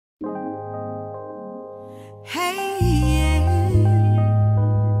Hey, yeah.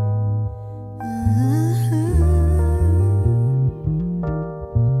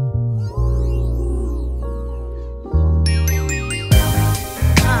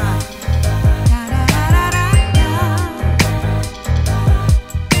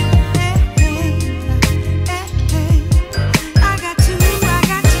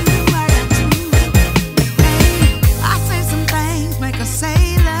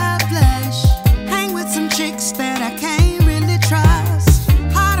 That I can't really trust.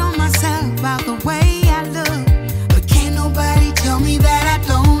 Hard on myself about the way I look, but can't nobody tell me that I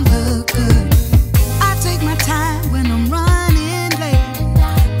don't look good. I take my time when I'm running late.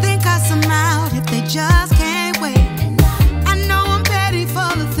 Think I some out if they just can't wait. I know I'm petty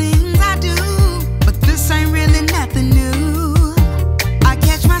for the things I do, but this ain't really nothing new. I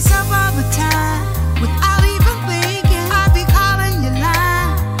catch myself all the time without even thinking. I be calling you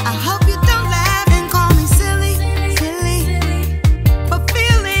lying. I hope you don't laugh and call me silly.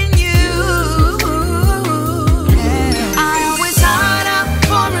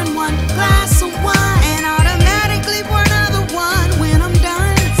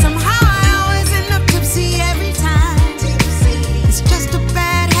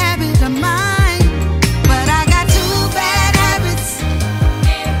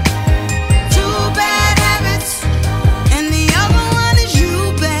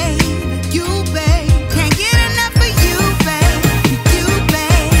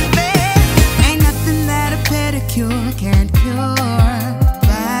 Can't cure.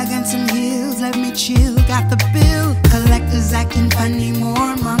 Bag and some heels, let me chill. Got the bill. Collectors acting funny,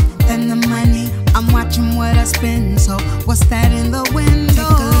 more monk than the money. I'm watching what I spend, so what's that in the window? Take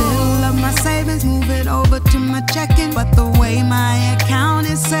a little of my savings, move it over to my checking. But the way my account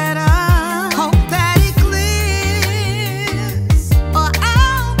is set up, hope that it clears, or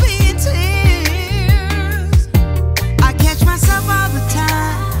I'll be in tears. I catch myself all the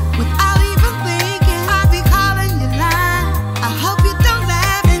time without even thinking. I be calling you lying. I hope you don't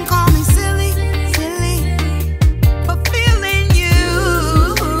laugh and call me silly for feeling you.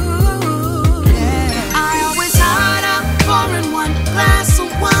 Yeah. I always start up pouring one glass of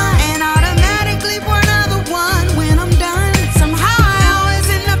wine and automatically pour another one when I'm done. Somehow I always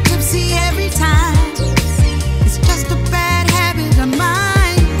end up tipsy every time. It's just a bad habit of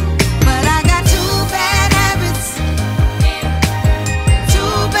mine, but I got two bad habits.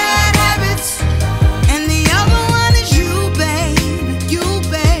 Two bad habits, and the other one is you, babe. You,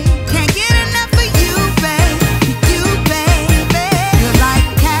 babe. Can't get enough of you, babe. You, baby. You're like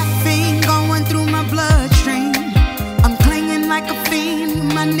caffeine going through my bloodstream. I'm clinging like a fiend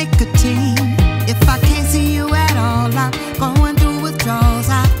with my nicotine. If I can't see you at all, I'm going through withdrawals.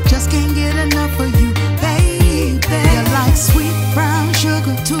 I just can't get enough of you, baby. You're like sweet brown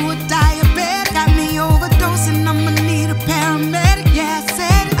sugar to a diet.